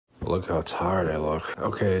Look how tired I look.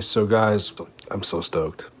 Okay, so guys, I'm so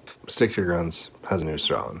stoked. Stick to Your Guns has a new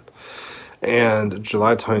song. And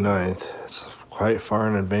July 29th, it's quite far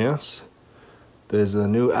in advance. There's a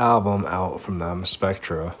new album out from them,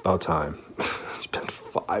 Spectra. About time. It's been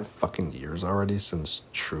 5 fucking years already since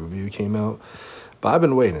True View came out. But I've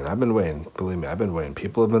been waiting. Believe me, I've been waiting.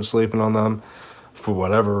 People have been sleeping on them for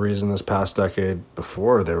whatever reason this past decade.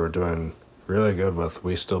 Before, they were doing really good with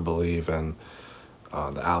We Still Believe and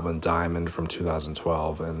the album Diamond from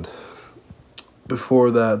 2012. And before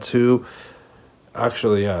that, too,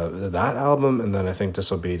 actually, yeah, that album and then I think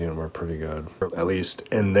Disobedient were pretty good. At least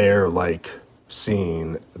in their, like,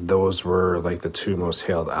 scene, those were, like, the 2 most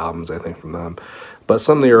hailed albums, I think, from them. But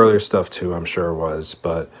some of the earlier stuff, too, I'm sure was.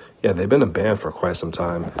 But, yeah, they've been a band for quite some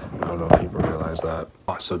time. I don't know if people realize that.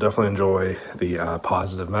 So definitely enjoy the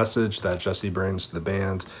positive message that Jesse brings to the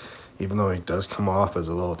band, even though he does come off as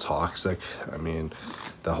a little toxic. I mean,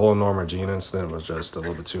 the whole Norma Jean incident was just a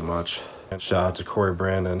little bit too much. And shout out to Corey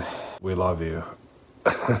Brandon. We love you.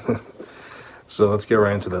 So let's get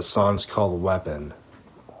right into this. Song's called Weapon.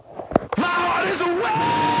 My heart is a weapon.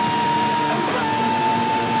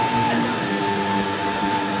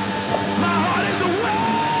 My heart is a weapon.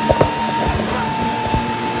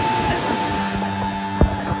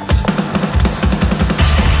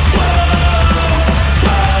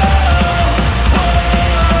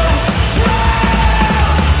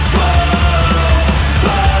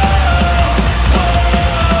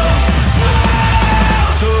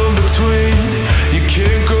 Torn between, you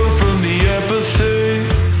can't go from the apathy.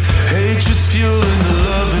 Hatred's fueling the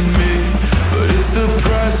love in me, but it's the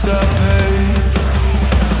price I pay.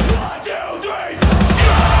 1, 2, 3.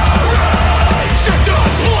 Fury,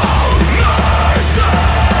 shadows blow, mercy,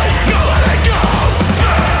 no letting go.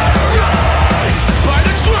 Buried by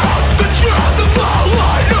the truth of all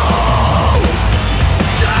I know.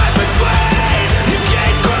 Time between, you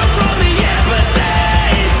can't grow from the empathy.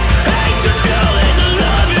 Hatred fueling the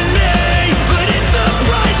love in me, but it's the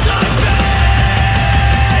price I pay.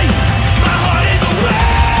 My heart is a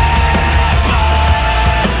weapon.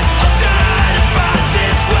 I'll die to fight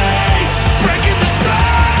this way, breaking the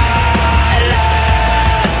silence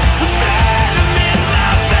with venom in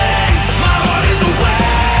my veins. My heart is a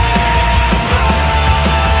weapon.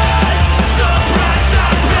 The price I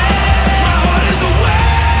pay. My heart is a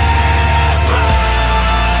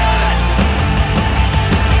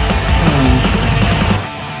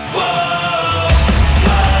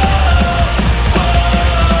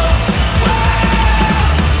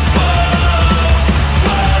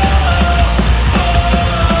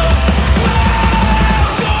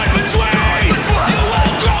torn between, you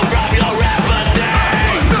won't grow from your empathy.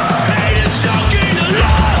 Hate is choking the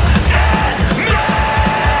love in me.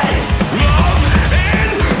 Love in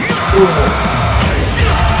me.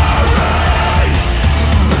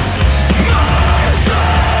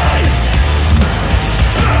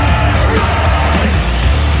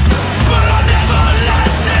 But I'll never let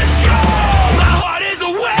this go. My heart is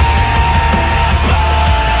a weapon.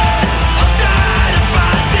 I'll die to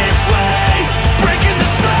fight this way, breaking the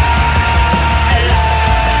silence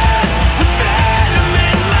with venom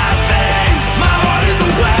in my veins. My heart is a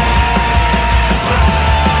weapon.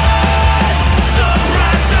 The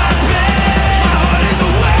price I pay. My heart is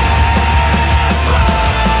a weapon.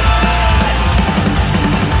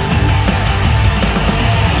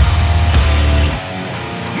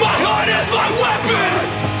 My heart is my weapon.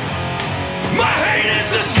 My hate is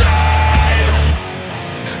the same.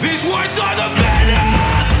 These words are the venom.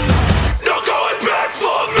 No going back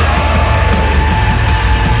for me.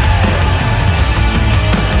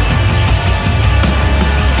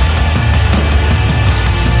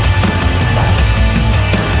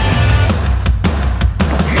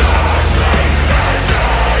 Mercy is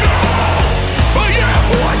it all. I am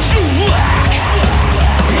what you lack.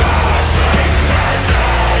 Mercy is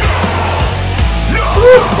it all. No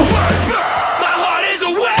going back. My heart is a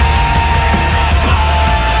weapon.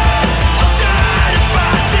 I'll die to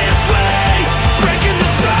fight this way, breaking the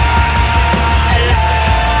silence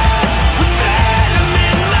with venom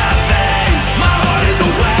in my veins. My heart is a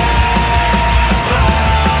weapon.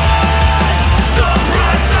 The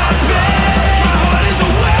price I pay. My heart is a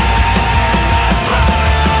weapon.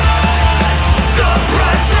 The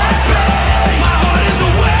price I pay. My heart is a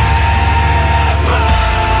weapon.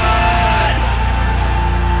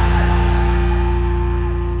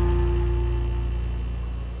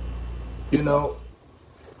 You know,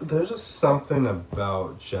 there's just something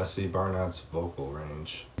about Jesse Barnett's vocal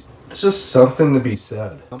range. It's just something to be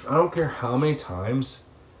said. I don't care how many times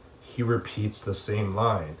he repeats the same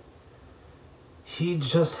line. He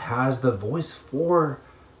just has the voice for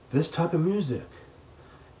this type of music.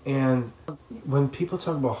 And when people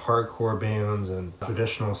talk about hardcore bands and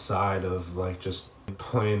traditional side of like just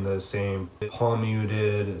playing the same palm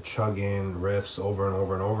muted, chugging riffs over and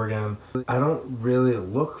over and over again, I don't really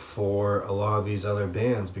look for a lot of these other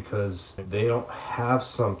bands because they don't have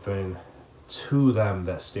something to them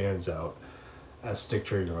that stands out as Stick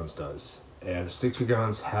to Your Guns does. And Stick to Your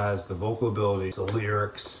Guns has the vocal ability, the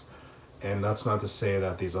lyrics, and that's not to say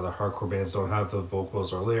that these other hardcore bands don't have the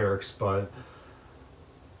vocals or lyrics, but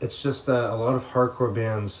it's just that a lot of hardcore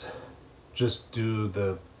bands just do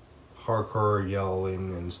the hardcore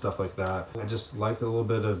yelling and stuff like that. I just like a little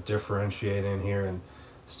bit of differentiating here, and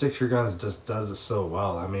Stick to Your Guns just does it so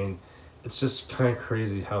well. I mean, it's just kind of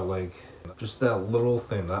crazy how like just that little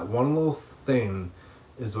thing, that one little thing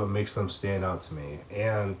is what makes them stand out to me.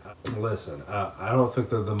 And listen, I don't think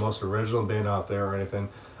they're the most original band out there or anything.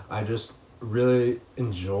 I just really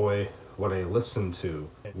enjoy what I listen to.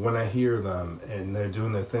 When I hear them and they're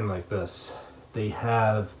doing their thing like this, they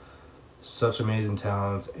have such amazing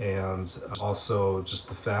talent, and also just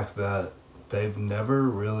the fact that they've never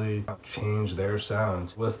really changed their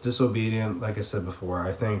sound. With Disobedient, like I said before,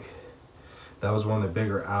 I think that was one of the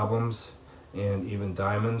bigger albums, and even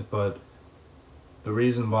Diamond, but the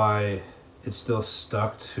reason why it still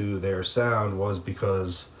stuck to their sound was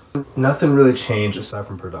because nothing really changed aside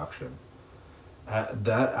from production.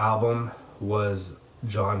 That album was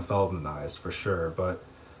John Feldmanized for sure, but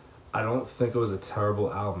I don't think it was a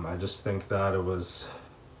terrible album. I just think that it was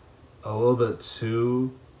a little bit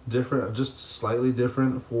too different, just slightly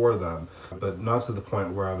different for them, but not to the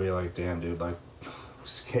point where I'll be like, damn dude, like,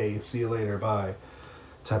 okay, see you later, bye,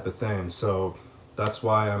 type of thing. So that's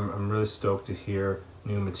why I'm really stoked to hear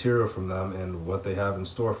new material from them and what they have in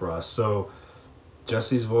store for us. So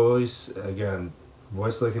Jesse's voice, again,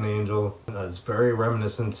 voice like an angel, is very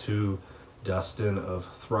reminiscent to Dustin of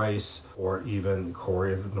Thrice or even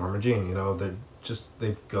Corey of Norma Jean. You know,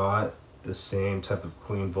 they've got the same type of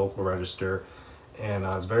clean vocal register, and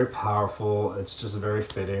it's very powerful. It's just very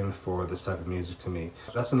fitting for this type of music to me.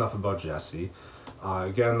 That's enough about Jesse.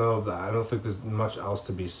 Again though, I don't think there's much else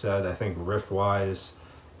to be said. I think riff wise,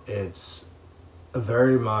 it's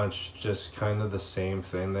very much just kind of the same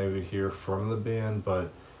thing they would hear from the band,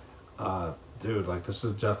 but dude, like, this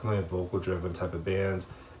is definitely a vocal driven type of band.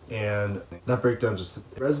 And that breakdown just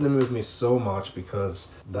resonated with me so much because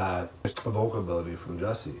that vocal ability from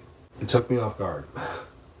Jesse, it took me off guard.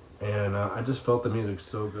 And I just felt the music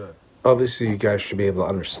so good. Obviously, you guys should be able to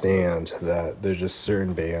understand that there's just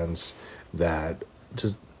certain bands that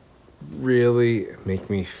just really make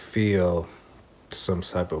me feel some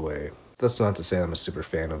type of way. That's not to say I'm a super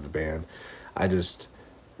fan of the band. I just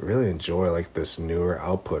really enjoy like this newer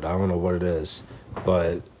output. I don't know what it is,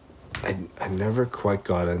 but I never quite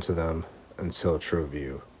got into them until True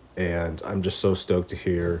View, and I'm just so stoked to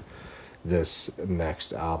hear this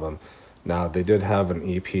next album. Now, they did have an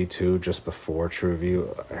EP too just before True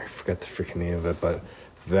View. I forget the freaking name of it, but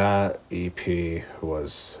that EP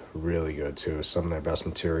was really good too. Some of their best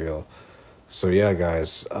material. So yeah,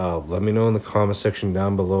 guys, let me know in the comment section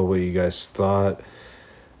down below what you guys thought.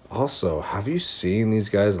 Also, have you seen these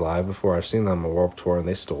guys live before? I've seen them on Warped Tour, and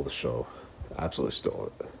they stole the show. Absolutely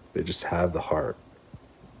stole it. They just have the heart.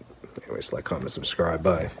 Anyways, like, comment, subscribe.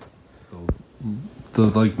 Bye. The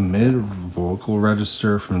like mid vocal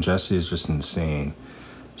register from Jesse is just insane.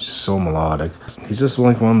 It's just so melodic. He's just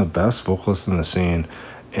like one of the best vocalists in the scene.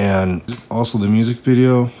 And also the music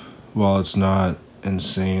video, while it's not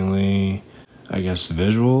insanely, I guess,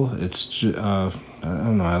 visual, it's just, I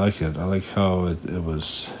don't know, I like it. I like how it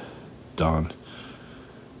was done.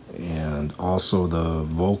 And also the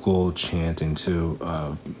vocal chanting too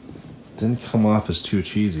didn't come off as too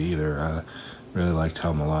cheesy either. I really liked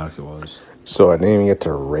how melodic it was. So I didn't even get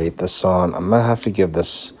to rate this song. I'm gonna have to give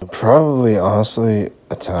this probably, honestly,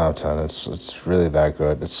 a 10 out of 10. It's really that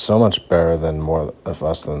good. It's so much better than More of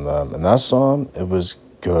Us Than Them. And that song, it was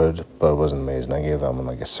good, but it wasn't amazing. I gave that one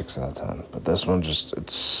like a 6 out of 10. But this one, just,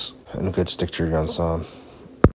 it's a good Stick to Your Guns song.